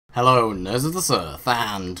Hello, nerds of this earth,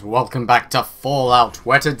 and welcome back to Fallout,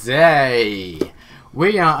 where today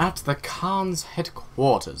we are at the Khaan's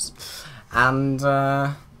headquarters, and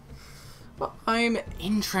well, I'm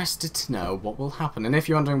interested to know what will happen. And if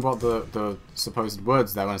you're wondering what the supposed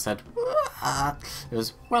words there when I said, it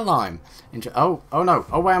was, well, I'm oh no,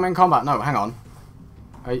 oh wait, I'm in combat. No, hang on.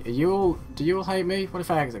 Are you all? Do you all hate me? What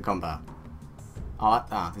if I exit combat?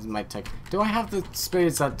 Oh, this might take. Do I have the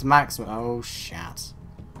speed set to maximum? Oh shit.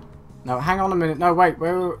 No, hang on a minute. No, wait.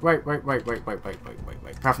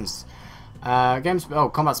 Preferences. Games. Oh,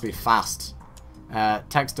 combat speed fast.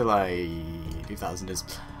 Text delay. 2000 is.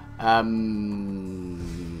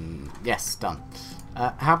 Yes, done.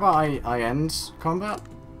 How about I end combat?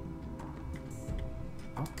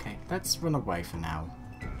 Okay, let's run away for now.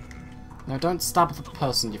 No, don't stab the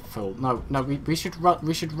person, you fool. No, we should run.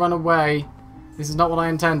 We should run away. This is not what I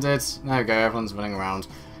intended. There we go. Everyone's running around.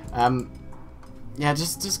 Yeah,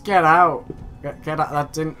 just get out. Get out.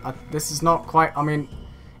 That didn't. This is not quite. I mean,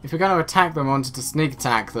 if we're going to attack them, I wanted to sneak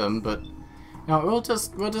attack them, but no, we'll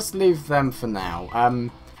just leave them for now. How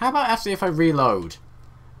about actually if I reload?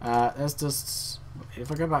 Let's just.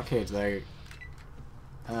 If I go back here, though.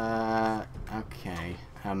 Okay.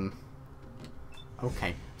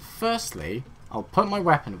 Okay. Firstly, I'll put my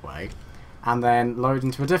weapon away, and then load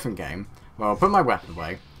into a different game. Well, I'll put my weapon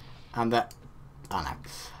away, and then. Oh no.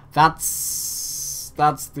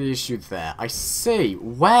 That's the issue there. I see.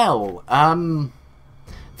 Well,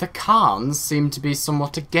 the Khaans seem to be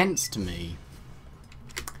somewhat against me.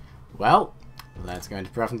 Well, let's go into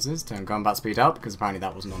preferences, turn combat speed up, because apparently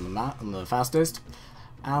that wasn't on the map, on the fastest.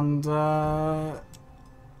 And, hang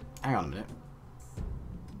on a minute.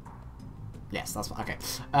 Yes, that's okay.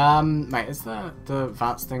 Mate, is the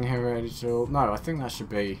VATS thing here ready to? No, I think that should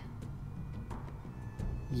be.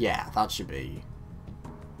 Yeah, that should be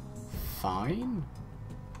fine.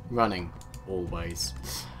 Running, always.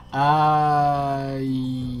 Yeah,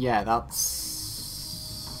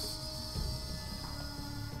 that's...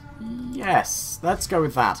 Yes, let's go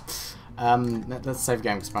with that. Let's save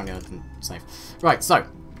game, because apparently I didn't save. Right, so...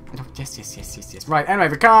 Yes. Right, anyway,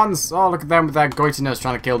 the Khaans! Oh, look at them with their goitiness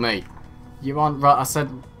trying to kill me. You want... Right, I said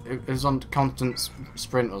it was on constant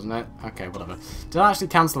sprint, wasn't it? Okay, whatever. Did I actually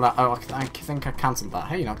cancel that? Oh, I think I cancelled that.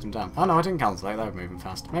 Hey, you knocked him down. Oh, no, I didn't cancel it. They were moving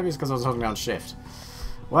fast. Maybe it's because I was holding down shift.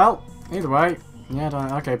 Well, either way.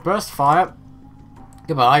 Yeah, okay, burst fire.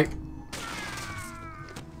 Goodbye.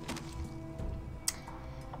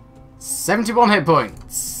 71 hit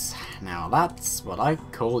points. Now, that's what I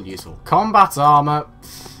call useful. Combat armor.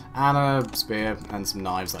 And a spear. And some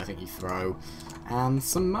knives that I think you throw. And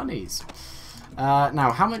some monies.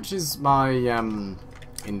 Now, how much is my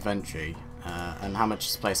inventory, and how much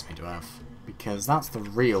space do I have? Because that's the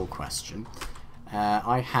real question.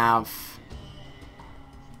 I have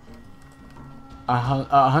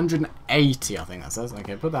 180, I think that says.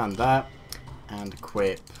 Okay, put that in there, and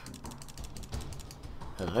equip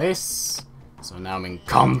this. So now I'm in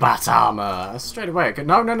combat armor. Straight away, a good.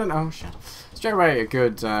 No. Oh shit. Straight away, a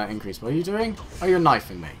good increase. What are you doing? Oh, you're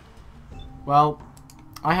knifing me. Well.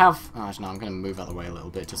 I have... Oh, actually, no, I'm going to move out of the way a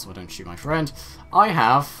little bit just so I don't shoot my friend. I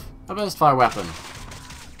have a burst fire weapon.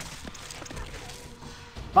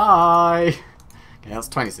 Bye! Okay, that's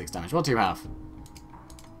 26 damage. What do you have?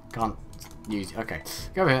 Can't use... Okay.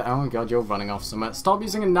 Go here. Oh my god, you're running off somewhere. Stop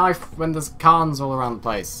using a knife when there's Khaans all around the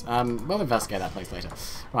place. We'll investigate that place later.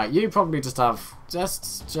 Right, you probably just have...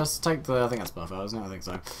 Just take the... I think that's buff, isn't it? I think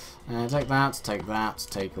so. Take that,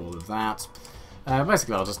 take all of that.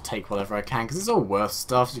 Basically, I'll just take whatever I can, because it's all worth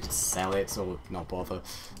stuff. You can sell it, or not bother.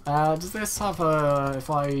 Does this have a... If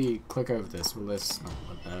I click over this, will this...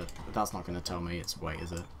 No, that's not going to tell me its weight,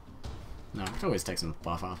 is it? No, I could always take some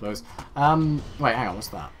buff out of those. Wait, hang on, what's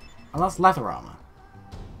that? Oh, that's leather armor.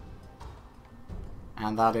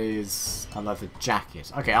 And that is a leather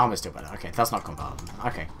jacket. Okay, armor's still better. Okay, that's not combat armor.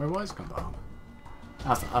 Okay, where was combat armor?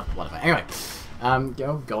 That's not, whatever. Anyway,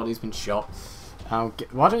 oh god, he's been shot.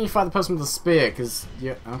 Why don't you fight the person with the spear? Because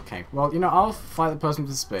you okay. Well, you know, I'll fight the person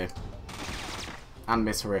with the spear and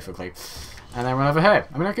miss horrifically, and then run over here.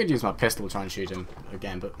 I mean, I could use my pistol to try and shoot him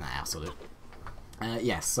again, but nah, I'll still do it.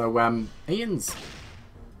 Yes. So, Ian's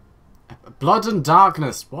blood and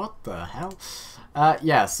darkness. What the hell?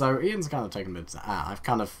 Yeah. So Ian's kind of taken a bit. I've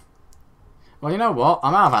kind of. Well, you know what?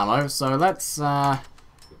 I'm out of ammo, so let's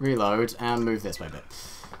reload and move this way a bit.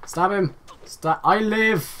 Stab him. I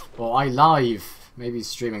live or I live. Maybe he's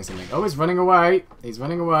streaming something. Oh, he's running away. He's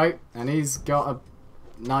running away. And he's got a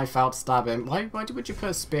knife out to stab him. Why would you put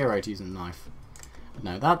a spear out using a knife?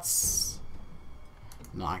 No, that's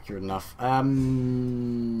not accurate enough.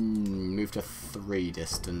 Move to 3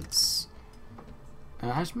 distance.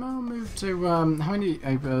 Actually, I'll move to, how many,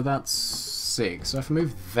 that's 6. So if I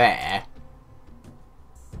move there...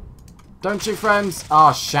 Don't you, friends?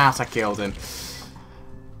 Oh, shat, I killed him.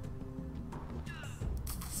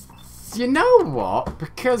 You know what?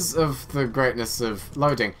 Because of the greatness of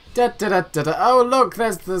loading. Oh, look,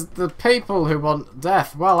 there's the people who want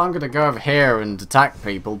death. Well, I'm going to go over here and attack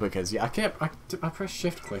people because yeah, I press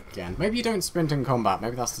shift click again. Maybe you don't sprint in combat.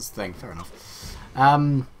 Maybe that's the thing. Fair enough.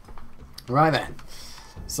 Right then.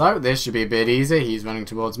 So, this should be a bit easier. He's running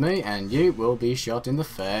towards me, and you will be shot in the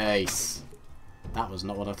face. That was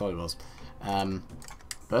not what I thought it was.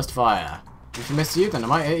 Burst fire. If I miss you, then I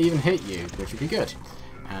might even hit you, which would be good.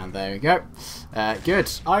 And there we go. Good.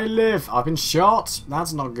 I live. I've been shot.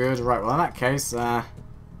 That's not good. Right, well, in that case, no,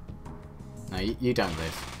 you don't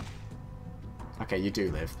live. Okay, you do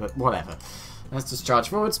live, but whatever. Let's just charge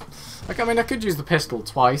forwards. Okay, I mean, I could use the pistol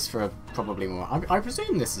twice for probably more. I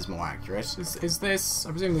presume this is more accurate. Is this...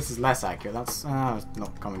 I presume this is less accurate. That's...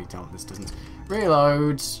 not comedy talent. This doesn't...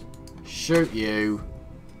 Reload. Shoot you.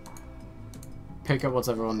 Pick up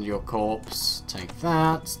whatever on your corpse. Take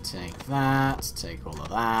that. Take that. Take all of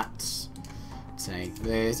that. Take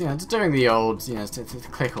this. You know, just doing the old, you know,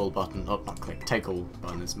 click all button. Oh, not click. Take all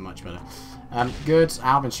button is much better. Good.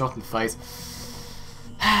 I've been shot in the face.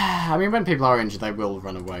 I mean, when people are injured, they will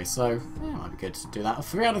run away, so yeah, it might be good to do that.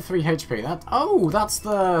 3 out of 3 HP. That. Oh, that's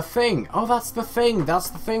the thing. Oh, that's the thing.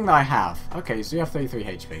 That's the thing that I have. Okay, so you have 33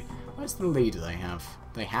 HP. Where's the leader they have?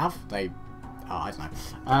 They have? They... Oh, I don't know.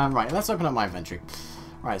 Right, let's open up my inventory.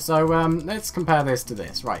 Right, so let's compare this to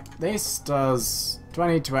this. Right, this does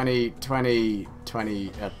 20, 20, 20,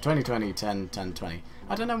 20, 20, 20, 10, 10, 20.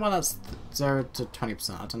 I don't know why that's 0 to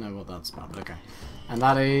 20%. I don't know what that's about, but okay. And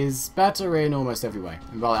that is better in almost every way.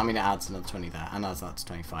 Well, I mean, it adds another 20 there, and adds that to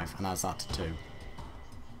 25, and adds that to 2.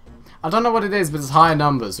 I don't know what it is, but it's higher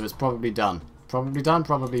numbers, so it's probably done. Probably done,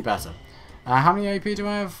 probably better. How many AP do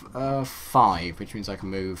I have? 5, which means I can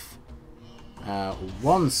move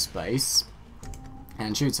 1 space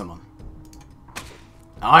and shoot someone.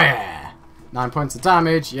 Oh yeah! 9 points of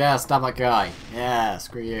damage. Yeah, stab that guy. Yeah,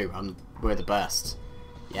 screw you. We're the best.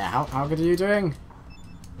 Yeah, how good are you doing?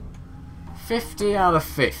 50 out of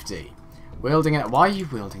 50. Wielding it. Why are you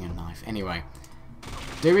wielding a knife? Anyway,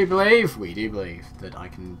 do we believe? We do believe that I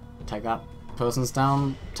can take that person's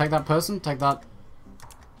down. Take that person's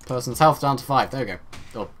health down to 5. There we go.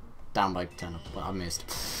 Oh, down by 10. But I missed.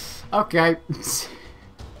 Okay.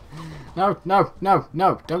 No, no, no,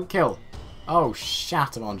 no. Don't kill. Oh,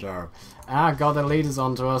 Shatamondro. Ah, God, the leader's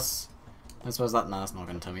onto us. I suppose that... No, that's not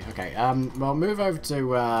going to tell me. Okay, well, move over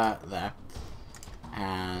to there.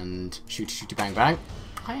 And shooty bang bang.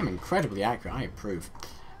 I am incredibly accurate. I approve.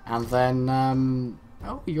 And then,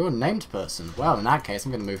 oh, you're a named person. Well, in that case,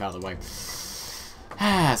 I'm going to move out of the way.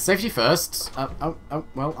 Safety first.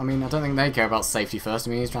 Well, I mean, I don't think they care about safety first.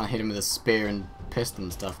 I mean, he's trying to hit him with a spear and pistol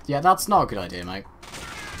and stuff. Yeah, that's not a good idea, mate.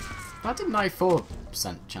 That did 94%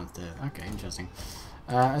 chance to... Okay, interesting.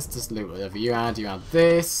 Let's just loot whatever you add. You add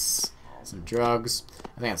this. Some drugs.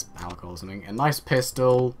 I think that's alcohol or something. A nice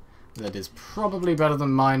pistol. That is probably better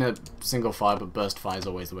than mine at single fire, but burst fire is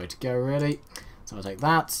always the way to go, really. So I'll take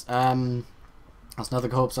that. That's another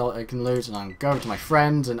corpse I can loot, and I'll go to my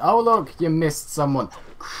friend, and oh look, you missed someone.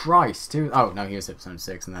 Christ, who? Oh no, he was hit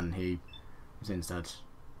 6, and then he was instead.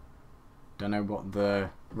 Don't know what the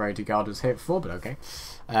rarity guard was hit for, but okay.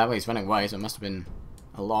 Well, he's running away, so it must have been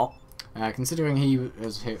a lot. Considering he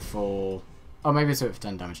was hit for... Oh, maybe it's hit for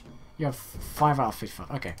 10 damage. You have 5 out of 55.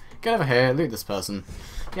 Okay, get over here, loot this person.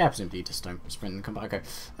 Yeah, presumably you just don't sprint and come back. Okay.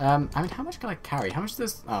 I mean, how much can I carry? How much is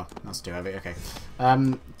this? Oh, that's too heavy. Okay.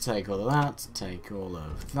 Take all of that. Take all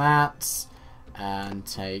of that. And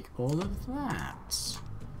take all of that.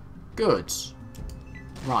 Good.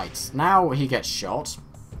 Right. Now he gets shot.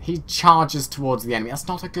 He charges towards the enemy. That's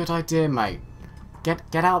not a good idea, mate.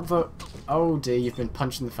 Get out the... Oh dear, you've been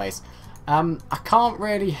punched in the face. I can't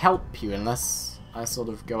really help you unless I sort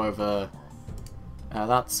of go over...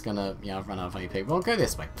 that's gonna... Yeah, I've run out of AP. Well, go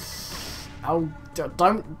this way. Oh,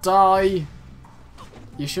 don't die!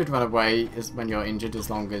 You should run away when you're injured, as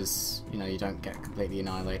long as, you know, you don't get completely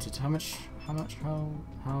annihilated. How much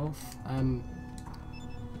health?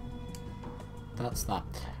 That's that.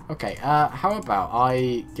 Okay, how about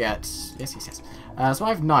I get... Yes. So I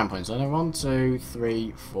have 9 points. So I know 1, 2,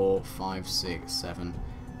 3, 4, 5, 6, 7,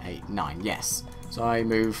 8, 9. Yes. So I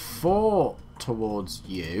move 4 towards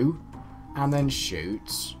you, and then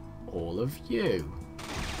shoot all of you.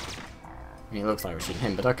 I mean, it looks like we're shooting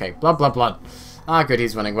him, but okay. Blood. Ah, good,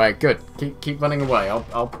 he's running away. Good. Keep running away.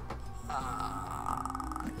 I'll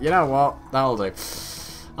you know what? That'll do.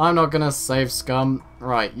 I'm not gonna save scum.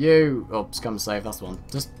 Right, you... Oh, scum save, that's the one.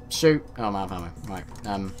 Just shoot. Oh, I'm out of ammo. Right,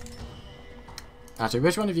 actually,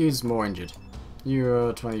 which one of you is more injured?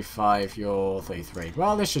 You're 25, you're 33.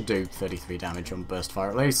 Well, this should do 33 damage on burst fire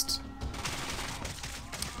at least.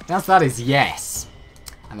 The answer to that is yes.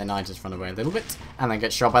 And then I just run away a little bit, and then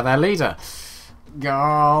get shot by their leader.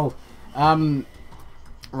 Go.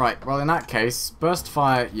 Right, well in that case, burst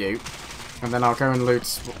fire you, and then I'll go and loot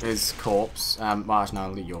his corpse. Well, actually, no,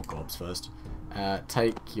 I'll loot your corpse first.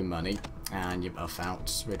 Take your money, and your buff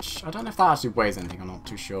out, which, I don't know if that actually weighs anything, I'm not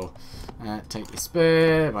too sure. Take your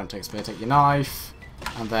spear, won't take spear, take your knife,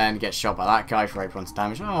 and then get shot by that guy for 8 points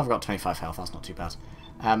damage. Oh, I've got 25 health, that's not too bad.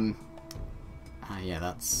 Yeah,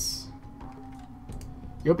 that's...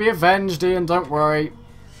 You'll be avenged, Ian, don't worry.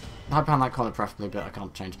 Hide behind that corner preferably, but I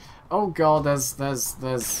can't change. Oh god, there's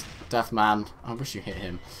Deathman. I wish you hit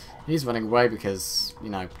him. He's running away because, you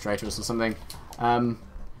know, traitorous or something.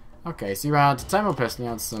 Okay, so you had 10 more pistol,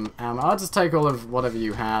 you had some ammo. I'll just take all of whatever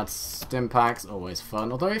you had. Stim packs, always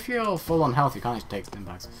fun. Although if you're full on health, you can't actually take stim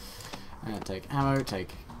packs. Take ammo,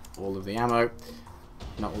 take all of the ammo.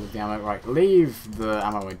 Not all of the ammo, right. Leave the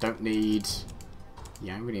ammo I don't need.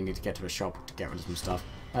 Yeah, I really need to get to a shop to get rid of some stuff.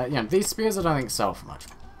 Yeah, these spears I don't think sell for much.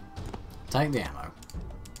 Take the ammo.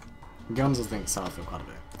 Guns I think sell for quite a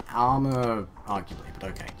bit. Armor, arguably, but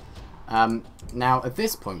okay. Now, at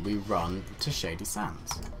this point, we run to Shady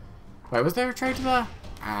Sands. Wait, was there a trader there?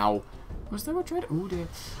 Ow. Was there a trader? Oh dear.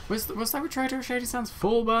 Was there a trader at Shady Sands?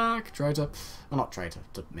 Fullback? Trader? Well, not trader.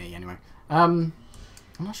 To me, anyway. I'm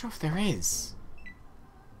not sure if there is.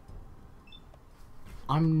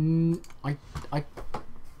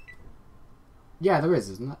 Yeah, there is,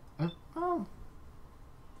 isn't there? Oh.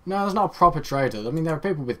 No, there's not a proper trader. I mean, there are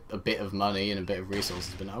people with a bit of money and a bit of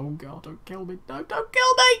resources, but oh god, don't kill me. No, don't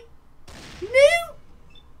kill me! No!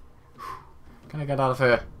 Can I get out of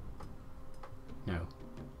here? No.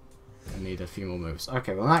 I need a few more moves.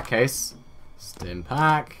 Okay, well in that case, stim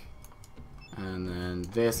pack. And then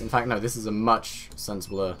this. In fact, no, this is a much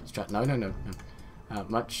sensibler strat. No. No,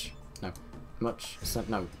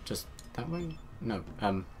 just that way? No,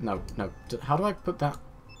 no. How do I put that?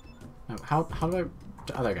 No, how do I...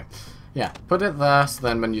 Oh, there we go. Yeah, put it there, so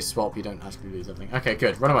then when you swap, you don't actually lose everything. Okay,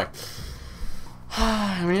 good. Run away.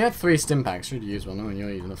 I mean, you had 3 stim packs. Should use one when you're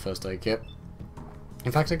using the first aid kit.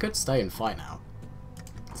 In fact, I could stay and fight now.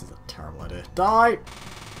 This is a terrible idea. Die!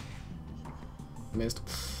 Missed.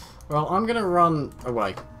 Well, I'm going to run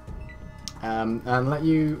away. And let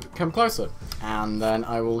you come closer. And then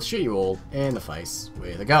I will shoot you all in the face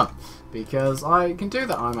with a gun. Because I can do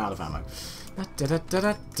that. I'm out of ammo. I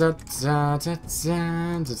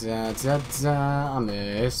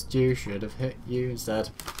missed you, should have hit you instead.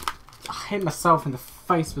 I hit myself in the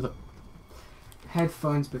face with the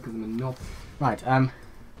headphones because I'm a knob. Right,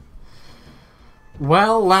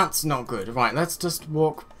 well, that's not good. Right, let's just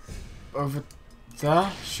walk over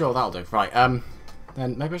there. Sure, that'll do. Right, then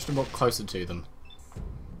maybe I should walk closer to them.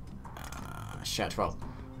 Shit, well,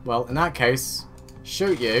 in that case,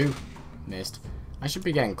 shoot you. Missed. I should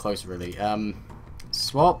be getting closer, really.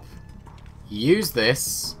 Swap. Use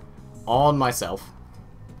this on myself.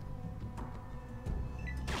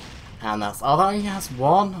 And that's... Oh, that only has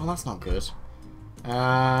 1? Oh, that's not good.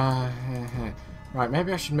 Right,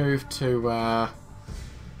 maybe I should move to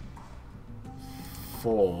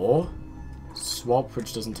 4. Swap,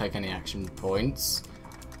 which doesn't take any action points.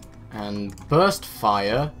 And burst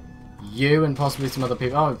fire. You and possibly some other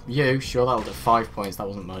people. Oh, you. Sure, that'll do 5 points. That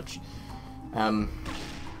wasn't much. Oh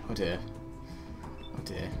dear. Oh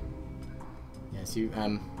dear. Yes, you, well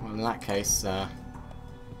in that case, well,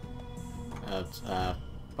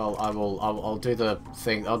 I'll do the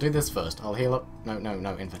thing, I'll do this first. I'll heal up,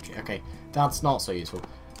 no, infantry. Okay, that's not so useful.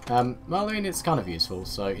 Well, I mean, it's kind of useful,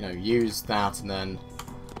 so, you know, use that and then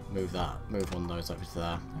move one of those over to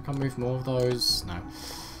there. I can't move more of those, no.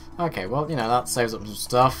 Okay, well, you know, that saves up some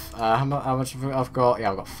stuff. How much have I've got?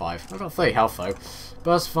 Yeah, I've got 5. I've got 3 health, though.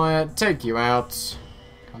 Burst fire, take you out.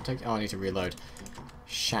 Can't take... Oh, I need to reload.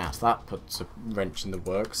 Shat, that puts a wrench in the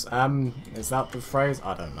works. Is that the phrase?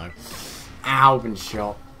 I don't know. Ow, I've been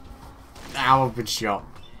shot. Ow, I've been shot.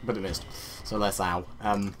 But it missed. So less ow.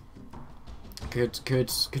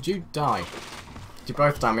 Could you die? You're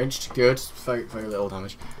both damaged. Good. Very, very little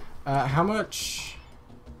damage. How much?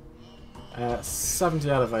 70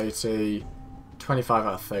 out of 80. 25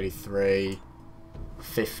 out of 33.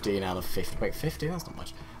 15 out of 50. Wait, 50? That's not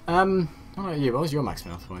much. What about you? What was your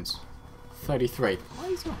maximum health points? 33. Why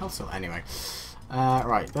is your health so... Anyway.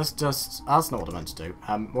 Right, that's just... That's not what I meant to do.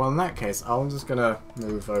 Well, in that case, I'm just gonna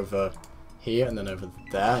move over here and then over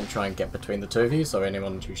there and try and get between the two of you, so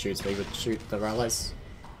anyone who shoots me would shoot their allies.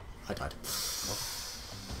 I died.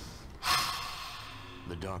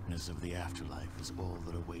 The darkness of the afterlife is all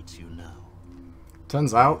that awaits you now.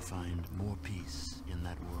 Turns out, You'll find more peace in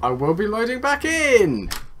that world. I will be loading back in!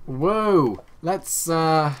 Whoa! Let's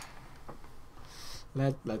load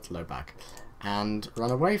back. And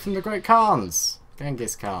run away from the Great Khans!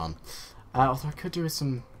 Genghis Khan. Although I could do with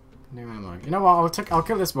some new ammo. You know what, I'll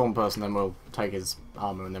kill this one person, then we'll take his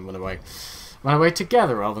armor and then run away. Run away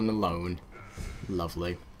together rather than alone.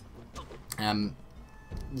 Lovely.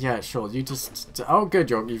 Yeah, sure, you just... Oh, good,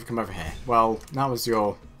 you've come over here. Well, that was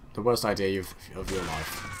the worst idea of your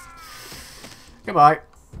life. Goodbye.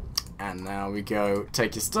 And now we go,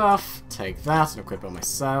 take your stuff, take that, and equip it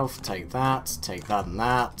myself, take that and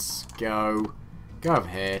that, go over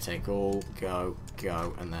here, take all, go,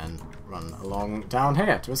 and then run along down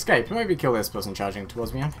here to escape. Maybe kill this person charging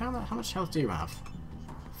towards me. How much health do you have?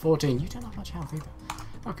 14. You don't have much health either.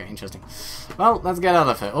 Okay, interesting. Well, let's get out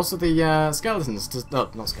of here. Also, the skeletons,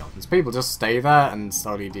 not skeletons, people just stay there and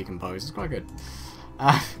slowly decompose. It's quite good.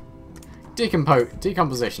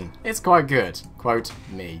 Decomposition. It's quite good. Quote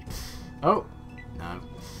me. Oh, no.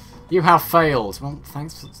 You have failed. Well,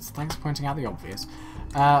 thanks for pointing out the obvious.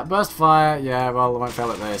 Burst fire. Yeah, well, I won't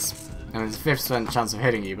fail at this. And there's a 50% chance of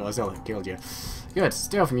hitting you, but I still killed you. Good.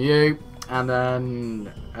 Steal from you, and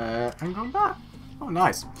then I'm going back. Oh,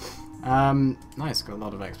 nice. Nice. Got a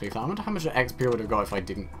lot of XP. I wonder how much XP I would have got if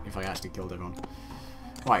I actually killed everyone.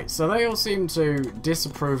 Right. So they all seem to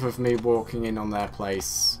disapprove of me walking in on their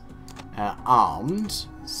place armed.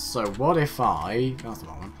 So what if I? That's the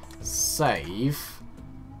wrong one. Save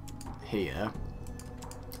here,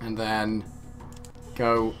 and then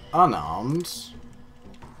go unarmed,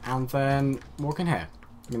 and then walk in here.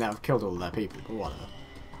 I mean, that would have killed all their people, but whatever.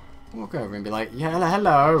 Walk over and be like, yeah,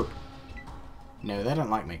 hello. No, they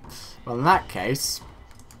don't like me. Well, in that case...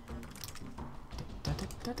 That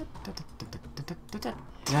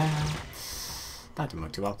didn't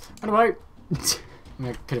work too well. Anyway,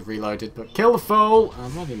 I could have reloaded, but kill the fool!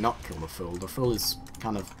 I'd rather not kill the fool. The fool is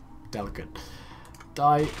kind of delicate.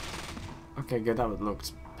 Die. Okay, good. That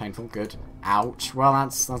looked painful. Good. Ouch. Well,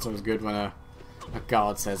 that's always good when a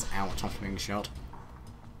guard says ouch after being shot.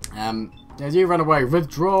 As you run away,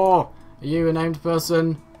 withdraw! Are you a named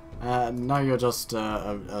person? No, you're just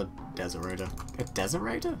a desert raider. A desert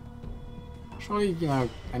raider? Surely, you know,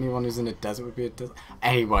 anyone who's in a desert would be a desert...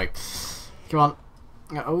 Anyway, come on.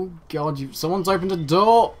 Oh, God, someone's opened a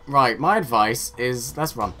door! Right, my advice is,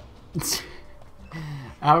 let's run.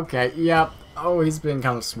 Okay, yeah. Oh, he's been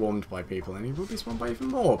kind of swarmed by people, and he will be swarmed by even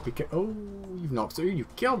more, because... Oh,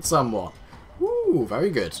 you've killed someone! Ooh,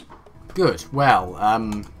 very good. Good, well,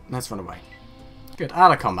 let's run away. Good,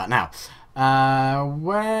 out of combat. Now,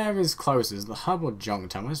 where is closest? The hub or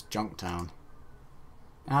Junktown? Where's Junktown?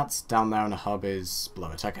 That's down there, and the hub is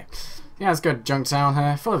below it. Okay. Yeah, it's good. Junktown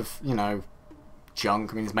here. Full of, you know,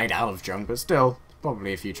 junk. I mean, it's made out of junk, but still,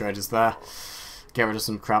 probably a few traders there. Get rid of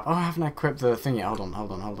some crap. Oh, I haven't equipped the thing yet. Hold on.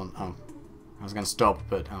 Oh, I was going to stop,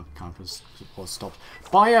 but kind of was stopped.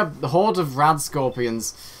 By a horde of rad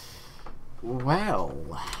scorpions. Well,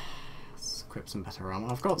 let's equip some better armor.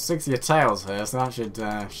 I've got 60 tails here, so that should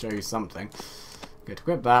show you something. Good,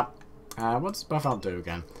 equip that. What does buff out do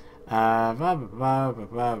again?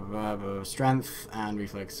 Strength and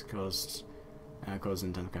reflex cause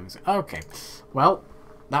intense chemicals. Okay, well,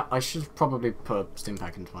 that I should probably put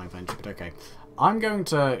Stimpack into my inventory, but okay. I'm going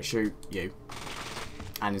to shoot you,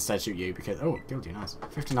 and instead shoot you because oh, it killed you. Nice,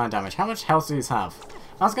 59 damage. How much health do you have?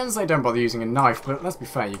 I was going to say don't bother using a knife, but let's be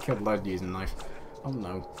fair, you killed a load using a knife. Oh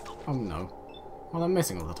no, oh no. Well, I'm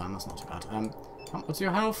missing all the time. That's not too bad. What's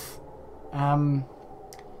your health? An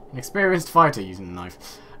experienced fighter using a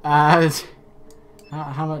knife. How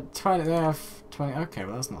much? 20. 20. Okay,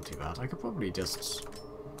 well that's not too bad. I could probably just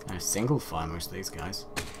single fire most of these guys.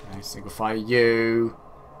 Single fire you,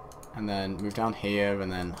 and then move down here,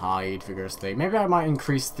 and then hide vigorously. Maybe I might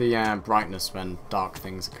increase the brightness when dark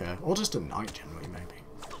things occur, or just at night generally. Maybe.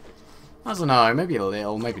 I don't know. Maybe a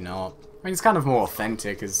little. Maybe not. I mean, it's kind of more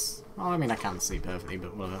authentic. As well, I mean, I can't see perfectly,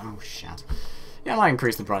 but whatever. Oh shit. Yeah, I might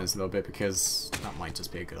increase the brightness a little bit because that might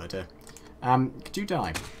just be a good idea. Could you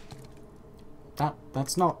die?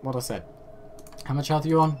 That's not what I said. How much health are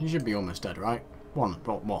you on? You should be almost dead, right? One.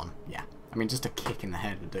 Yeah. I mean, just a kick in the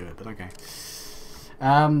head would do it, but okay.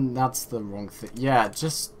 That's the wrong thing. Yeah,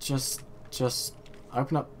 just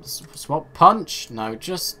open up, swap, punch. No,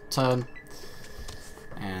 just turn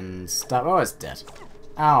and stab. Oh, it's dead.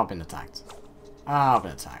 Oh, I've been attacked.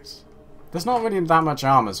 There's not really that much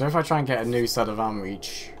armor, so if I try and get a new set of armor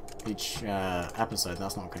each episode,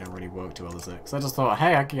 that's not going to really work too well, is it? Because I just thought,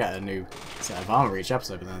 hey, I could get a new set of armor each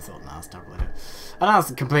episode, but then I thought, nah, that's not really it. And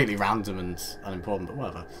that's completely random and unimportant, but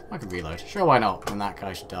whatever. I can reload. Sure, why not? And that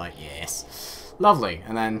guy should die. Yes. Lovely.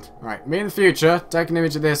 And then, right, me in the future, take an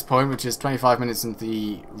image at this point, which is 25 minutes into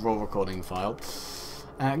the raw recording file.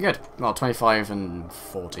 Good. Well, 25 and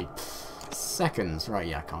 40 seconds. Right,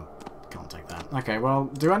 yeah, can't take that. Okay, well,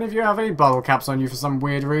 do any of you have any bottle caps on you for some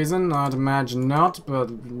weird reason? I'd imagine not, but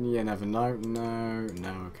you never know. No,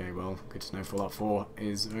 okay, well, good to know Fallout 4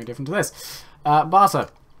 is very different to this. Barter.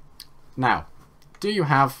 Now, do you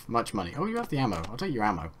have much money? Oh, you have the ammo. I'll take your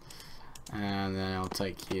ammo. And then I'll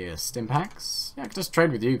take your stim packs. Yeah, I can just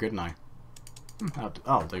trade with you, couldn't I?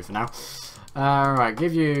 That'll do for now. Right,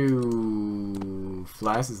 give you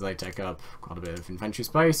flares as they take up quite a bit of inventory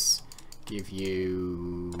space. Give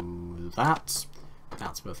you that.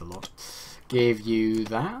 That's worth a lot. Give you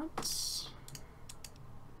that.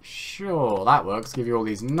 Sure, that works. Give you all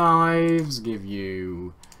these knives. Give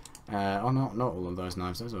you... oh, not all of those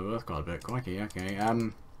knives. Those are worth quite a bit. Crikey, okay.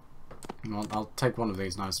 I'll take one of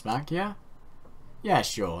these knives back, yeah? Yeah,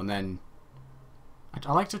 sure, and then...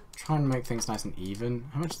 I like to try and make things nice and even.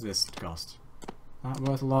 How much does this cost? That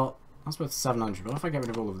worth a lot? That's worth 700. What if I get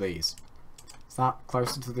rid of all of these? Is that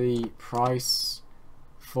closer to the price?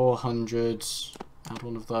 400. Add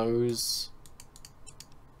one of those.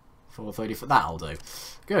 430. That'll do.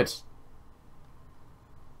 Good.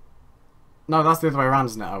 No, that's the other way around,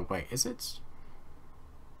 isn't it? Oh, wait. Is it?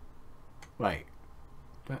 Wait.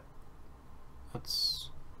 That's...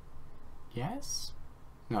 Yes?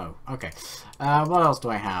 No. Okay. What else do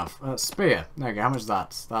I have? Spear. There you go. How much is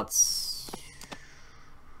that? That's...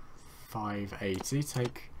 580.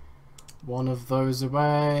 Take... one of those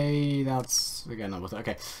away. That's again not worth it.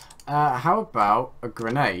 Okay. How about a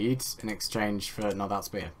grenade in exchange for that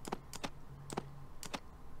spear?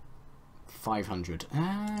 500.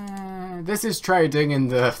 This is trading in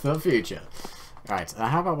the future. Right.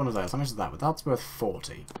 How about one of those? How much is that? That's worth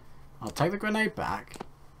 40. I'll take the grenade back.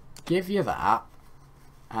 Give you that,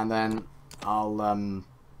 and then I'll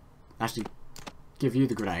actually give you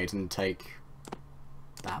the grenade and take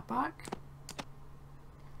that back.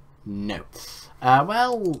 No.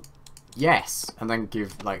 Well, yes. And then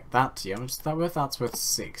give, like, that to you. How much is that worth? That's worth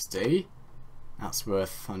 60. That's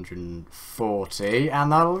worth 140.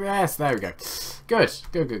 And that'll, yes, there we go. Good.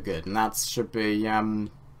 Good. And that should be,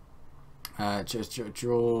 just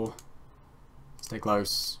draw, stay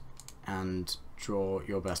close, and draw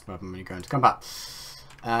your best weapon when you're going to combat.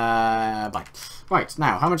 Bye. Right,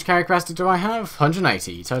 now, how much carry capacity do I have?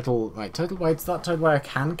 180. Total, right, total weight, is that total weight I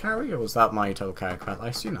can carry, or was that my total carry capacity? I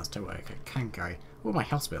assume that's total weight I can carry. Oh, my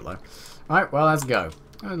health's a bit low. Right, well, let's go.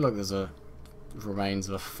 Oh, look, there's a remains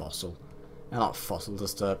of a fossil. Not fossil,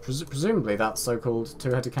 just, presumably that so-called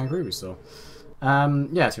two-headed kangaroo we saw.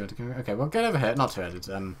 Yeah, two-headed kangaroo. Okay, well, get over here. Not two-headed,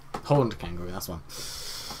 horned kangaroo, that's one.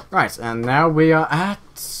 Right, and now we are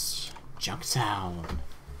at Junktown.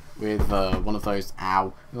 With one of those,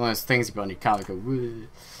 one of those things you put on your car that go, woo.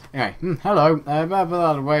 Anyway, hello. By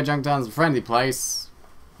the way, Junktown's a friendly place.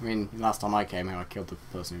 I mean, last time I came here, I killed the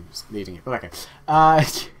person who was leading it, but okay. I'll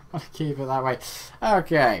keep it that way.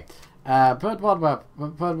 Okay. Put what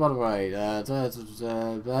away?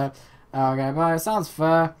 Okay, bye. Sounds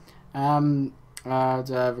fair.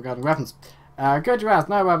 Regarding weapons. Good you ask,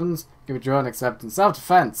 no weapons. Give it drawn except in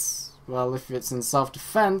self-defense. Well, if it's in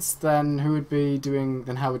self-defense, then who would be doing...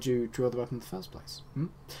 Then how would you draw the weapon in the first place? I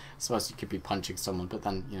suppose you could be punching someone, but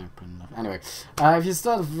then, you know... Anyway, if you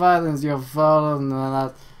start violence, you're fallen, and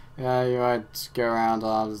that... you might go around,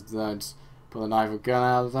 don't pull a knife or gun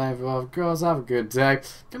out of the table. Of course, have a good day.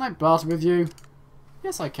 Can I barter with you?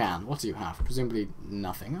 Yes, I can. What do you have? Presumably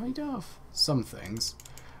nothing. Oh, you do have some things.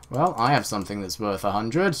 Well, I have something that's worth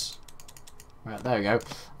 100. Right, there we go.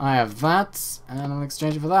 I have that, and I'll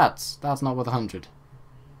exchange it for that. That's not worth 100.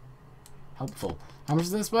 Helpful. How much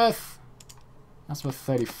is this worth? That's worth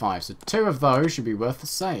 35. So 2 of those should be worth the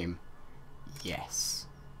same. Yes.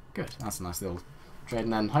 Good. That's a nice little trade.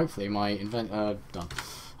 And then hopefully my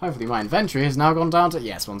Hopefully my inventory has now gone down to,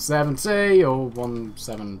 yes, 170 or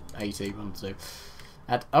 1780. 1, 2.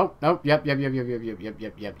 Oh, no, yep.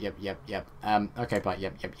 Okay, but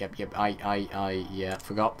yep. I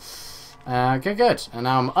forgot. Okay, good. And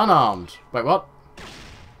now I'm unarmed. Wait, what?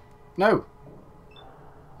 No.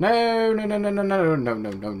 No.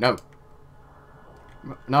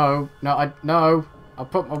 No. I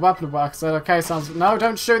put my weapon back. I said, okay, sounds... No,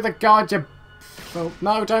 don't shoot the guard, you...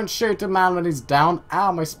 No, don't shoot the man when he's down.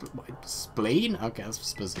 Ow, my spleen? Okay, that's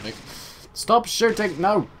specific. Stop shooting.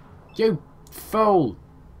 No. You fool.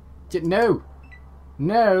 No.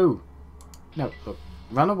 Look.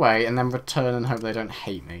 run away and then return and hope they don't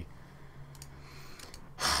hate me.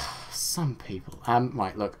 Some people.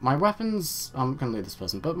 Right, look, my weapons... I'm going to leave this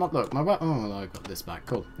person, but look, my weapon... Oh, I got this back.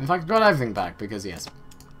 Cool. In fact, I got everything back, because yes.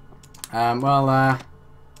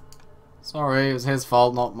 Sorry, it was his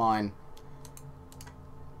fault, not mine.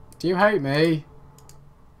 Do you hate me?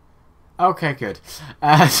 Okay, good.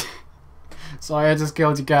 Sorry, I just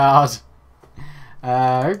killed your guard.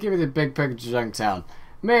 Who gave me the big picture Junktown?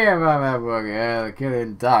 Me and my man working here,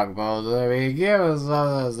 killing dog balls. We give us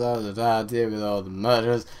all the idea with all the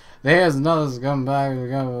murders. There's another scumbag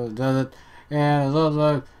who does it. And there's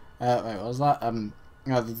also, wait, what was that?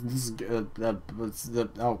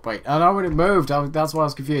 Oh wait, I know when it moved. That's why I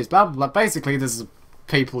was confused. Blah, blah, blah. Basically, there's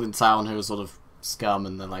people in town who are sort of scum,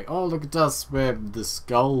 and they're like, "Oh, look at us, we're the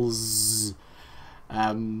skulls."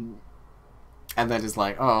 And they're just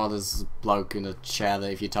like, "Oh, there's a bloke in a chair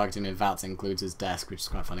that if you target him in VATS includes his desk," which is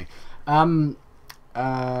quite funny.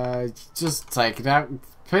 Just take it out,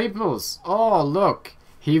 peoples. Oh, look,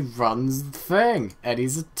 he runs the thing, and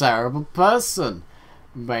he's a terrible person.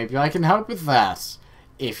 Maybe I can help with that.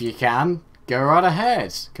 If you can, go right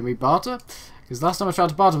ahead. Can we barter? Because last time I tried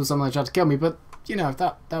to barter with someone, they tried to kill me, but, you know,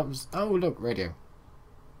 that was... Oh, look, radio.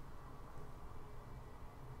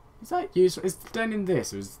 Is that useful? Is the den in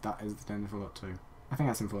this, or is the den in Fallout 2? I think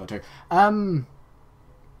that's in Fallout 2.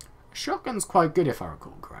 Shotgun's quite good, if I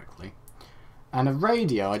recall correctly. And a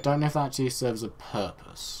radio, I don't know if that actually serves a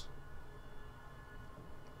purpose.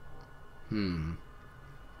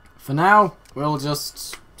 For now, we'll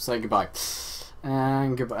just say goodbye.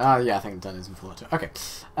 And goodbye. Yeah, I think the den is in Fallout 2. Okay.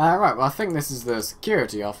 Right, well, I think this is the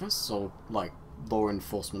security office, or, like, law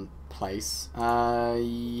enforcement place.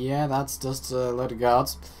 Yeah, that's just a load of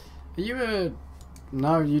guards. Are you a...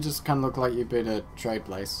 No, you just kind of look like you've been a trade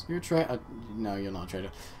place. You're a trade... no, you're not a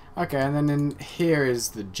trader. Okay, and then in here is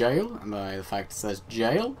the jail. And by the fact it says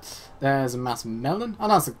jail, there's a massive melon. Oh,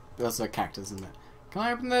 no, that's a cactus, isn't it? Can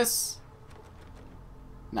I open this?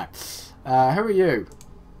 No. Who are you?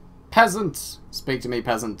 Peasant! Speak to me,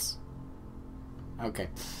 peasant. Okay.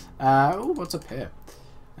 Oh, what's up here?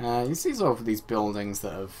 You see sort of these buildings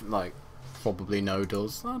that have, like, probably no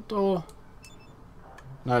doors. That door...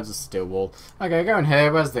 No, it's a steel wall. Okay, go in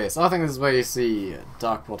here. Where's this? I think this is where you see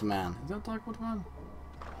Darkwater Man. Is that Darkwater Man?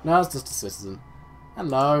 No, it's just a citizen.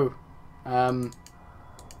 Hello.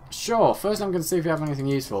 Sure. First I'm going to see if you have anything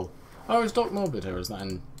useful. Oh, is Doc Morbid here? Is that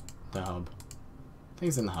in the hub? I think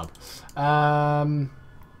it's in the hub.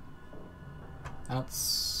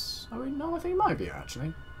 That's... Oh, no, I think it might be here,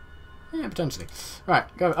 actually. Yeah, potentially. Right,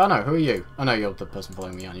 go. Oh, no, who are you? Oh, no, you're the person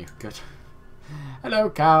following me, aren't you? Good. Hello,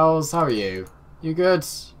 cows. How are you? You good?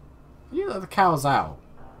 Can you let the cows out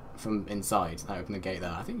from inside? I open the gate there.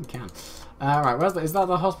 I think you can. Right, where's that? Is that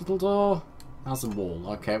the hospital door? That's a wall.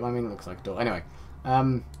 Okay, well, I mean, it looks like a door. Anyway,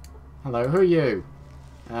 hello, who are you?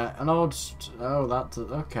 An odd... Oh, that's...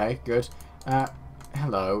 Okay, good.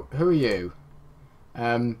 Hello, who are you?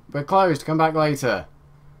 We're closed. Come back later.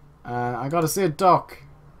 I gotta see a doc.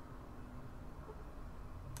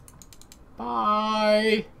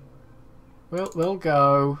 Bye. We'll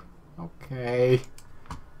go. Okay.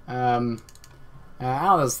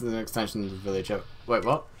 That's the extension of the village. Wait,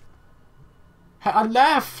 what? I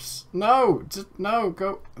left! No! Just, no,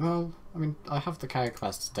 go. Well, I mean, I have the character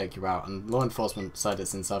class to take you out, and law enforcement said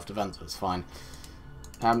it's in self-defense, so it's fine.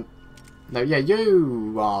 No, yeah,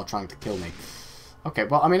 you are trying to kill me. Okay,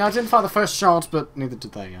 well, I mean, I didn't fire the first shot, but neither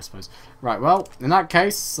did they, I suppose. Right, well, in that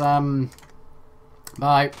case, bye.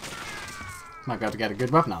 Might be able to get a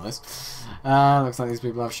good weapon out of this. Looks like these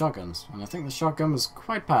people have shotguns. And I think the shotgun was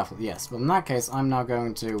quite powerful. Yes, well in that case, I'm now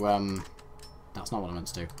going to, that's not what I meant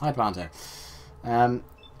to do. Hide behind here.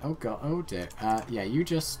 Oh god, oh dear. Yeah, you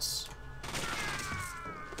just...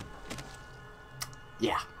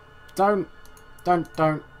 Yeah. Don't,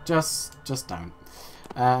 just don't.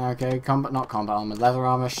 Okay, combat, not combat armor, leather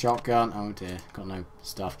armor, shotgun. Oh dear, got no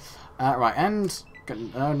stuff. Right, and...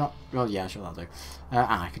 not... Well, yeah, sure, that'll do.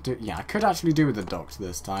 I could do... Yeah, I could actually do with the doctor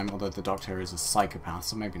this time, although the doctor is a psychopath,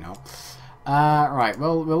 so maybe not. Right,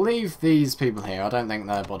 well, we'll leave these people here. I don't think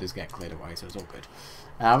their bodies get cleared away, so it's all good.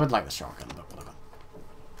 I would like the shotgun, but whatever.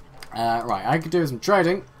 Right, I could do some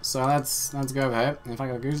trading, so let's go over here. In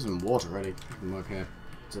fact, I'll go do some water ready. I can work here.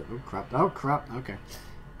 Oh, crap. Oh, crap. Okay.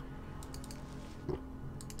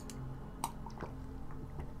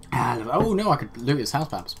 Oh, no, I could loot his house,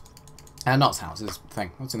 perhaps. Not his house, his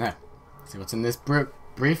thing. What's in there? See what's in this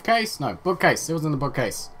briefcase? No, bookcase. See what's in the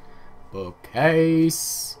bookcase.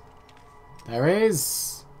 Bookcase. There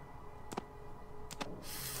is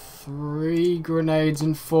 3 grenades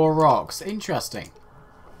and 4 rocks. Interesting.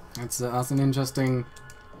 That's an interesting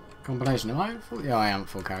combination. Am I full? Yeah, I am at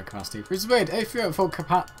full carry capacity. Which is weird. If you're at full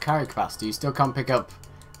carry capacity, you still can't pick up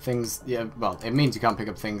things. Yeah, well, it means you can't pick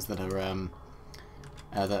up things that are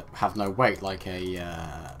that have no weight, like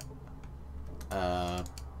a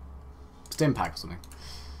stim pack or something.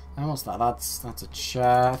 And what's that? That's a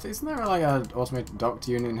chair. Isn't there like an automated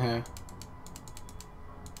doctor unit in here?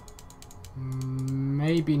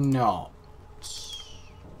 Maybe not.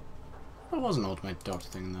 There was an automated doctor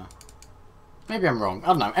thing there. Maybe I'm wrong. I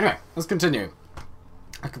don't know. Anyway, let's continue.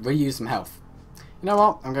 I could reuse some health. You know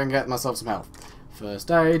what? I'm going to get myself some health.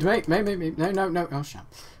 First aid. Wait. No. Oh, shit.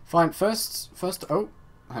 Fine. First. Oh,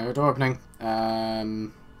 door opening.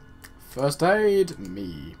 First aid.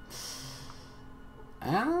 Me.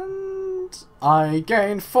 And I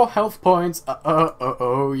gain 4 health points.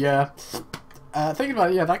 Oh, yeah. Thinking about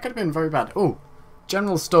it, yeah, that could have been very bad. Oh,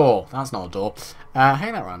 general store. That's not a door.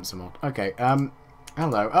 Hang that around some more. Okay,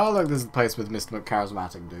 hello. Oh, look, this is the place with Mr.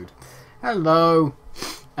 McCharismatic Dude. Hello.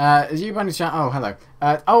 Is you by any chance? Oh, hello.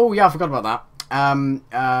 Oh, yeah, I forgot about that.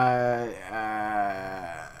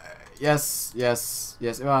 Yes.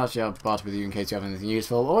 Well, actually, I'll barter with you in case you have anything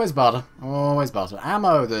useful. Always barter. Always barter.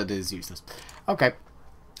 Ammo that is useless. Okay.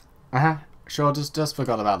 Sure, just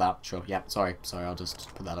forgot about that. Sure, yeah, sorry, I'll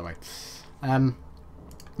just put that away.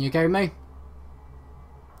 You okay with me?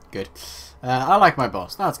 Good. I like my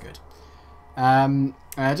boss, that's good.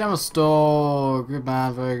 General store, good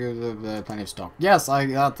man, very good, plenty of stock. Yes,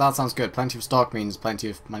 that sounds good. Plenty of stock means plenty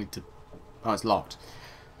of money to... Oh, it's locked.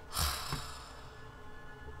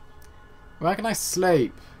 Where can I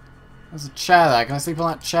sleep? There's a chair there. Can I sleep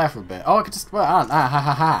on that chair for a bit? Oh, I could just... Well,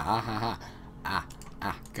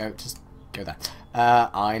 just go there.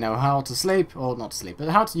 I know how to sleep, or not to sleep, but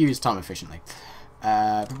how to use time efficiently.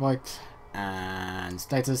 Boy, and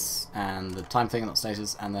status, and the time thing, not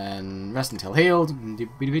status, and then rest until healed.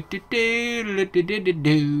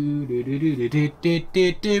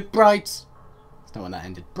 Bright. That's not when that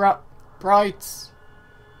ended. Bright.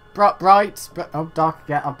 Oh, dark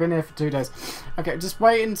again. I've been here for 2 days. Okay, just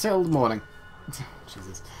wait until the morning.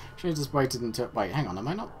 Jesus. Should have just waited until... Wait, hang on. Am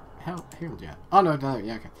I not healed yet? Oh, no,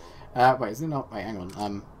 yeah, okay. Wait, is it not? Wait, hang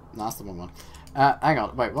on. No, that's the wrong one. Hang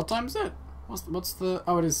on. Wait, what time is it? What's the...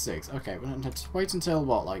 Oh, it is 6. Okay, we're going to wait until,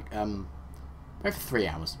 what, like, wait for 3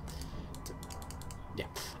 hours. Yeah.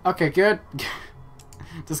 Okay, good.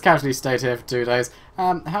 Just casually stayed here for 2 days.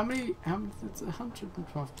 How many... It's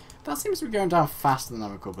 112. That seems to be going down faster than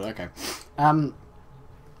I recall, but okay.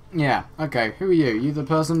 Yeah, okay. Who are you? You the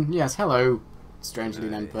person? Yes, hello. Strangely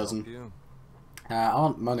named person. I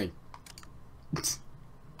want money.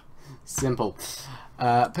 Simple.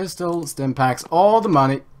 Pistol, stim packs, all the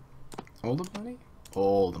money. All the money?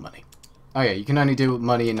 All the money. Oh yeah, you can only do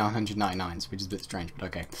money in 999s, which is a bit strange, but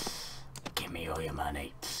okay. Give me all your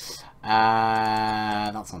money.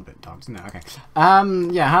 That's not a bit dogged, isn't it? Okay.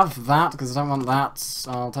 Yeah, have that, because I don't want that.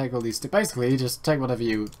 I'll take all these... Basically, just take whatever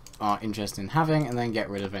you are interested in having, and then get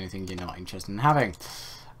rid of anything you're not interested in having.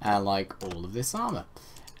 Like all of this armor.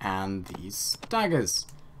 And these daggers.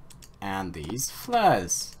 And these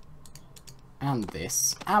flares. And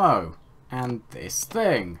this ammo. And this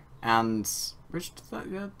thing. And... Which...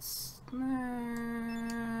 That's...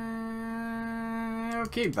 I'll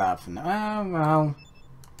keep that for now. Well...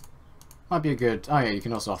 Might be a good... Oh yeah, you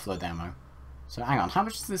can also offload the ammo. So hang on, how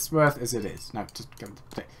much is this worth as it is? No, just go...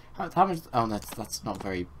 How much... Oh, that's not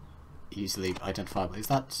very easily identifiable. Is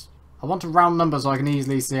that... I want a round number so I can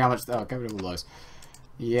easily see how much... Oh, get rid of all those.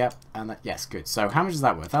 Yep, and that... Yes, good. So how much is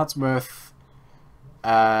that worth? That's worth...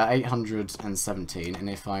 817, and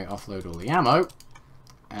if I offload all the ammo...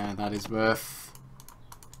 that is worth...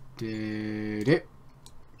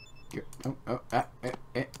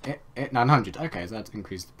 900. Okay, so that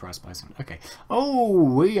increased the price by some. Okay.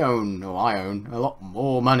 Oh, I own a lot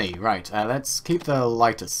more money. Right. Let's keep the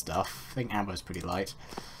lighter stuff. I think ammo's pretty light.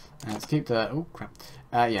 Let's keep the. Oh crap.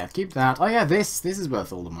 Yeah, keep that. Oh yeah, this is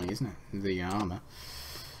worth all the money, isn't it? The armor.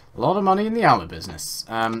 A lot of money in the armor business.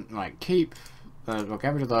 Right. Keep. We'll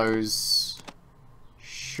get rid of those.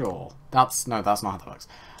 Sure. That's not how that works.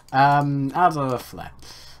 Add a flare.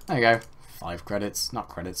 There you go. 5 credits, not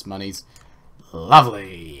credits, monies.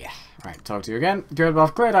 Lovely. Right, talk to you again. Good, well,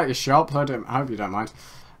 I've cleared out your shop. I hope you don't mind.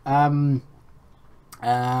 How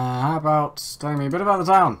about telling me a bit about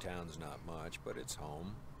the town? Town's not much, but it's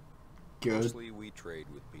home. Good. Mostly we trade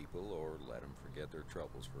with people or let them forget their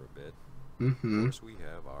troubles for a bit. Mm-hmm. Of course, we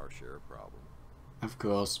have our share of problems. Of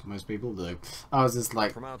course, most people do. Oh, is this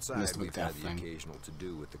like from outside? We've had the occasional to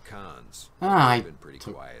do with the cons. I been pretty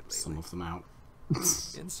took quiet lately. some of them out.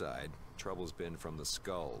 Inside, trouble's been from the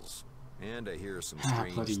skulls, and I hear some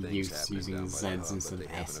strange bloody things youths happening using down by the Zs hub, instead but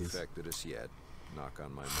of they haven't Ss. affected us yet. knock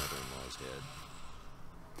on my mother-in-law's head.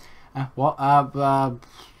 What?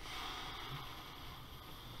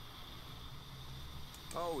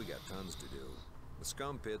 Oh, we got tons to do. The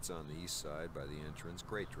Scum Pit's on the east side by the entrance.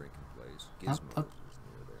 Great drinking place. Gizmo's is near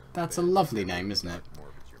there. That's a lovely name, isn't it?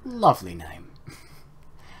 Lovely name.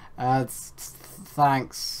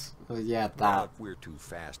 Thanks. Yeah, that. Well, if we're too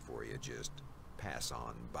fast for you, just pass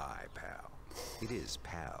on by, pal. It is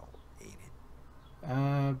pal, ain't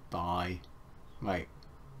it? Bye. Wait.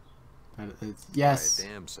 Yes. By a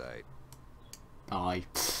damn sight. Bye.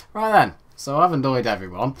 Right then. So I've annoyed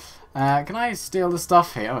everyone. Can I steal the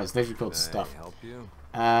stuff here? Oh, it's literally called stuff. Help you?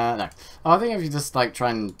 No. Oh, I think if you just like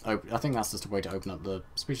try and open, I think that's just a way to open up the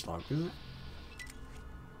speech log, isn't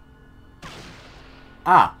it?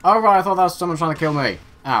 Ah. Oh right. I thought that was someone trying to kill me.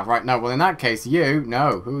 Ah, right. No. Well, in that case,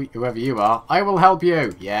 whoever you are, I will help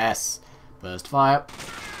you. Yes. Burst fire.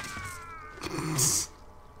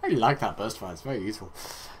 I really like that burst fire. It's very useful.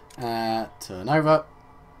 Turn over.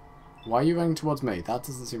 Why are you running towards me? That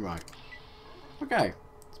doesn't seem right. Okay.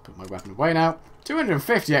 Let's put my weapon away now.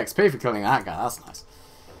 250 XP for killing that guy. That's nice.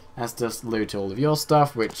 Let's just loot all of your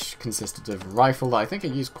stuff, which consisted of a rifle that I think I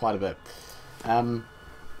used quite a bit. Yeah,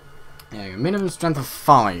 minimum strength of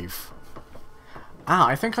 5. Ah,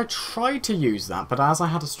 I think I tried to use that, but as I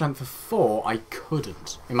had a strength of 4, I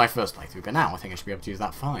couldn't in my first playthrough. But now I think I should be able to use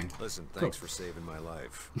that fine. Listen, thanks for saving my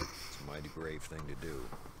life. It's a mighty brave thing to do.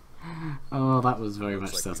 Oh, that was very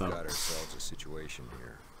much Looks set like we've up. got ourselves a situation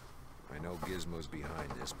here. I know Gizmo's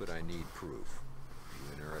behind this, but I need proof. You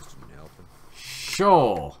interested in helping?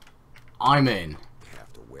 Sure. I'm in. You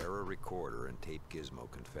have to wear a recorder and tape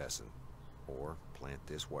Gizmo confessing. Or plant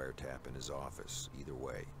this wiretap in his office. Either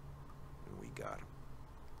way. And we got him.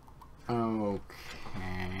 Okay.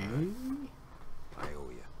 I owe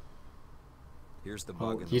you. Here's the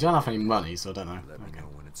Well, bug. you don't have any money, so I don't know. Let me know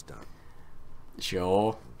when it's done.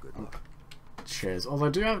 Sure. Good luck. Cheers.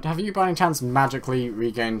 Although, have you by any chance magically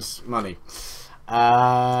regained money?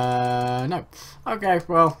 No. Okay,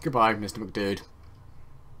 well, goodbye, Mr. McDude.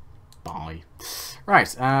 Bye.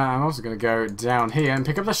 Right, I'm also going to go down here and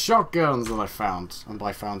pick up the shotguns that I found. And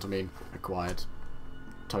by found, I mean acquired.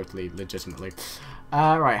 Totally legitimately.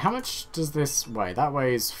 Right, how much does this weigh? That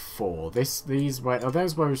weighs 4. These weigh... Oh,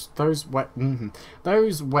 those weigh... Those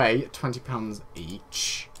weigh £20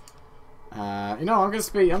 each. You know, I'm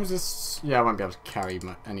just... Yeah, I won't be able to carry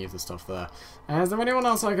any of the stuff there. Is there anyone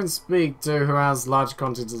else I can speak to who has large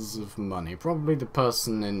quantities of money? Probably the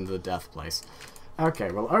person in the death place.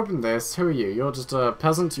 Okay, well, open this. Who are you? You're just a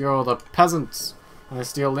peasant? You're the peasant. Can I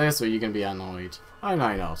steal this, or are you going to be annoyed? Oh, no,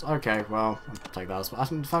 you're not. Okay, well, I'll take that as well.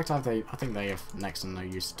 In fact, I think they have next to no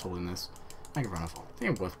use at all in this. I can run off. I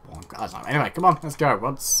think I'm worth one. I don't know. Anyway, come on, let's go.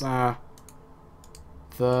 What's,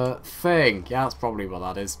 the thing? Yeah, that's probably what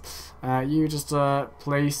that is. You just,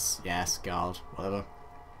 police? Yes, guard. Whatever.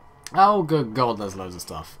 Oh, good God, there's loads of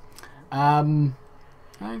stuff.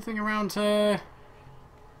 Anything around here?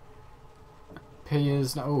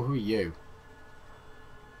 Piers? No, oh, who are you?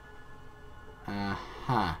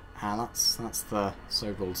 That's the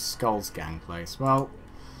so-called Skulls Gang place. Well,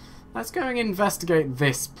 let's go and investigate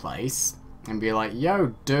this place and be like,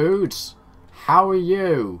 yo, dude, how are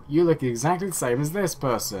you? You look exactly the same as this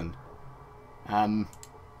person. Hi.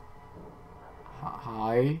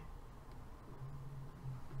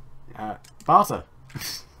 Barter.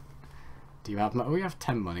 Do you have money? Oh, we have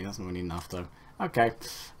 10 money. That's not really enough, though. Okay.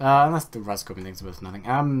 Unless the rest copy things are worth nothing.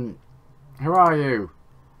 Who are you?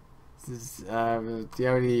 This is the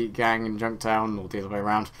only gang in Junktown, or the other way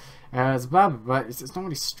around. It's bad, but it's not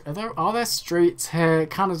really. Are there streets here? It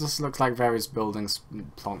kind of just looks like various buildings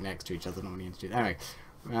plonked next to each other. Not really interested. Anyway,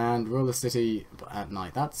 and rule the city at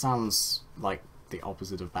night. That sounds like the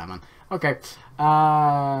opposite of Batman. Okay.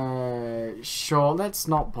 Sure. Let's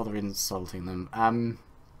not bother insulting them.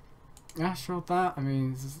 Yeah, sure. That. I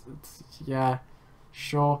mean, yeah.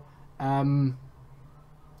 Sure.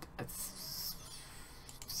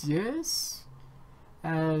 Yes.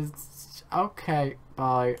 Okay.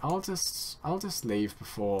 Bye. I'll just leave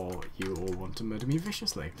before you all want to murder me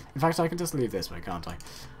viciously. In fact, I can just leave this way, can't I?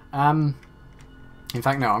 In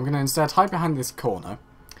fact, no. I'm going to instead hide behind this corner,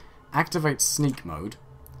 activate sneak mode,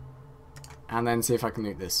 and then see if I can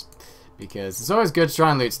loot this, because it's always good to try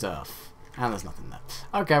and loot stuff. And there's nothing there.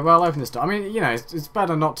 Okay, well, open this door. I mean, you know, it's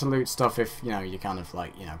better not to loot stuff if, you know, you kind of,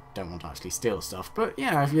 like, you know, don't want to actually steal stuff. But, you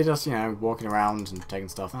know, if you're just, you know, walking around and taking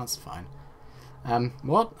stuff, that's fine.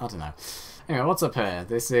 What? I don't know. Anyway, what's up here?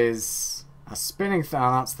 This is a spinning thing.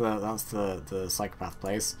 Oh, that's the psychopath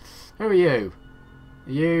place. Who are you?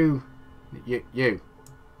 You.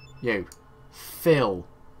 Phil.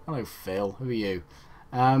 Hello, Phil. Who are you?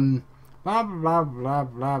 Blah, blah, blah,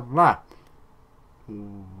 blah, blah.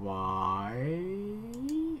 Why?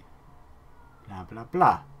 Blah, blah,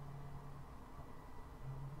 blah.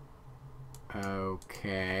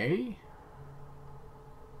 Okay.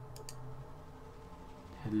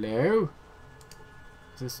 Hello?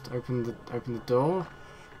 Just open the door.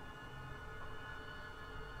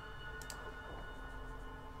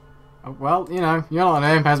 Oh, well, you know, you're not on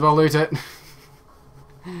air, may as well loot it.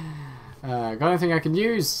 Got anything I can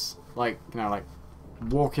use? Like, you know, like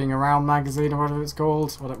walking around magazine or whatever it's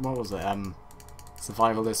called. What was it?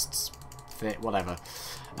 Survivalists fit, whatever.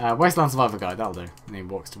 Wasteland Survival Guide, that'll do. And he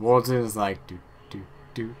walks towards it and is like do do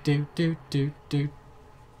do do do do do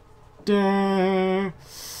do.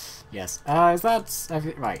 Yes. Is that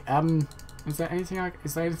everything? Right. Is there anything I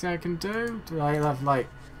can do? Do I have like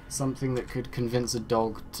something that could convince a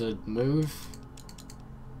dog to move?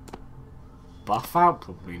 Buff out?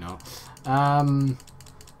 Probably not. And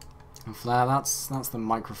Flare, that's the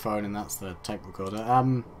microphone and that's the tape recorder.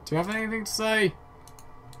 Do you have anything to say?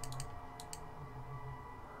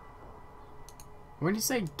 When you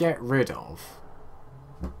say get rid of,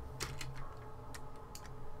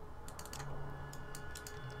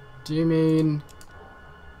 do you mean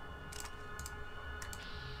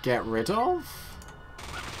get rid of?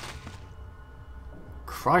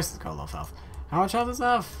 Christ, it's got a lot of health. How much health does it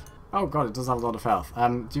have? Oh god, it does have a lot of health.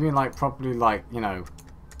 Do you mean like properly, like, you know,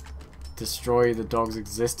 destroy the dog's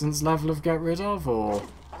existence level of get rid of, or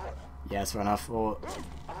yes, fair enough, or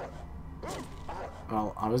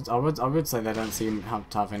well, I would say they don't seem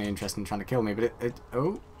to have any interest in trying to kill me, but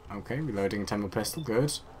oh, okay, reloading a temple pistol,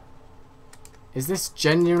 good. Is this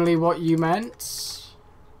genuinely what you meant?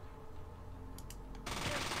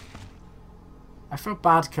 I feel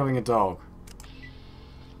bad killing a dog.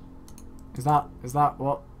 Is that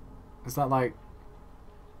what? Is that like?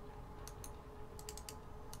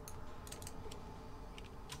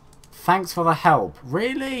 Thanks for the help.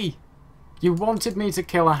 Really? You wanted me to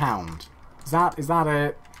kill a hound? Is that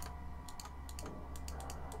it?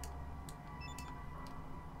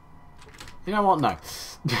 You know what? No.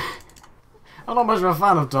 I'm not much of a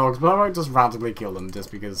fan of dogs, but I won't just randomly kill them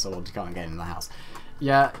just because someone can't get in the house.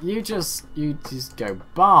 Yeah, you just go,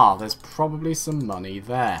 bah, there's probably some money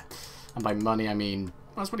there. And by money I mean,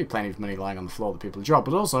 there's probably plenty of money lying on the floor that people drop,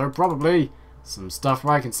 but also probably some stuff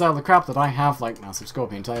where I can sell the crap that I have, like massive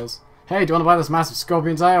scorpion tails. Hey, do you want to buy this massive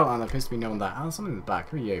scorpion tail? And there appears to be no one there. And something in the back.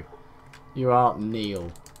 Who are you? You are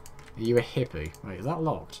Neil. Are you a hippie? Wait, is that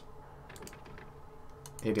locked?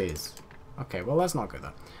 It is. Okay, well let's not go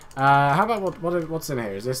there. How about what's in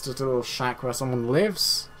here? Is this just a little shack where someone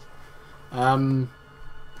lives? I'd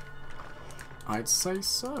say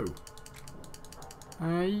so.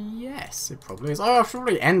 Yes, it probably is. Oh, I should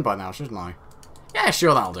probably end by now, shouldn't I? Yeah,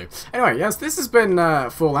 sure, that'll do. Anyway, yes, this has been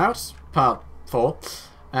Fallout Part 4.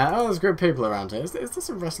 Oh, there's good people around here. Is this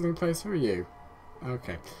a wrestling place? Who are you?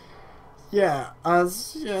 Okay. Yeah, I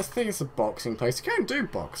think it's a boxing place. You can't do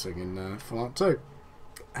boxing in Fallout 2.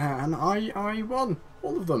 And I won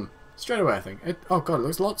all of them straight away, I think. Oh god, it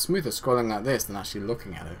looks a lot smoother scrolling like this than actually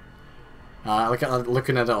looking at it.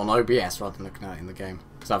 Looking at it on OBS rather than looking at it in the game.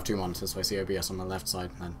 Because I have two monitors, so I see OBS on my left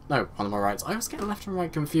side, and then, no, on my right. I always get left and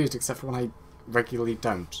right confused, except for when I regularly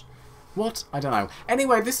don't. What? I don't know.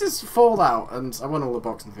 Anyway, this is Fallout, and I won all the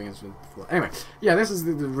boxing things with Fallout. Anyway, yeah, this is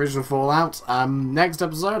the original Fallout. Next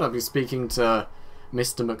episode, I'll be speaking to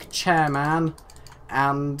Mr. McChairman,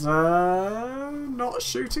 and not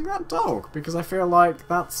shooting that dog, because I feel like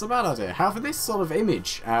that's a bad idea. However, this sort of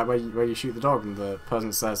image, where you shoot the dog and the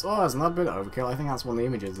person says, oh, isn't that a bit overkill? I think that's one of the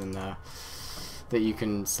images in there that you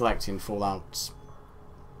can select in Fallout.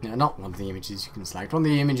 No, not one of the images you can select. One of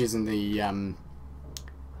the images in the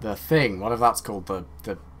thing, whatever that's called, the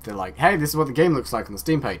like, hey, this is what the game looks like on the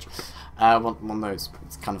Steam page. One of those.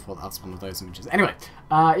 It's kind of that's one of those images. Anyway,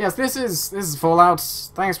 yes, this is Fallout.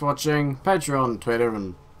 Thanks for watching. Patreon, Twitter,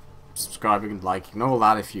 and subscribing and liking and all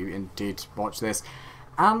that if you indeed watch this.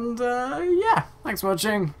 And yeah, thanks for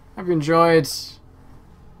watching. Hope you enjoyed.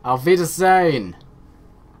 Auf Wiedersehen.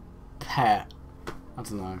 Pet. I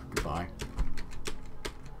don't know. Goodbye.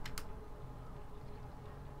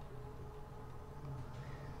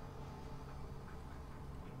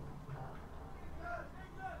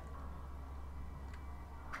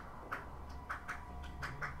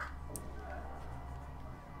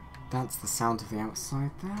 That's the sound of the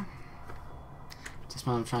outside there. Just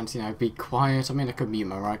when I'm trying to, you know, be quiet. I mean, I could mute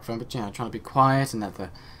my microphone, but, you know, I'm trying to be quiet and let the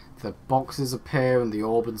boxes appear and the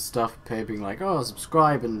orb and stuff appear, being like, oh,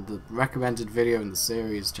 subscribe and the recommended video in the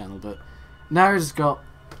series channel. But now it's just got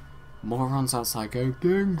morons outside going,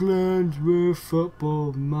 England, we're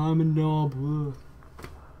football, mum and knob.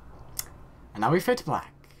 And now we fade to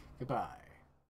black. Goodbye.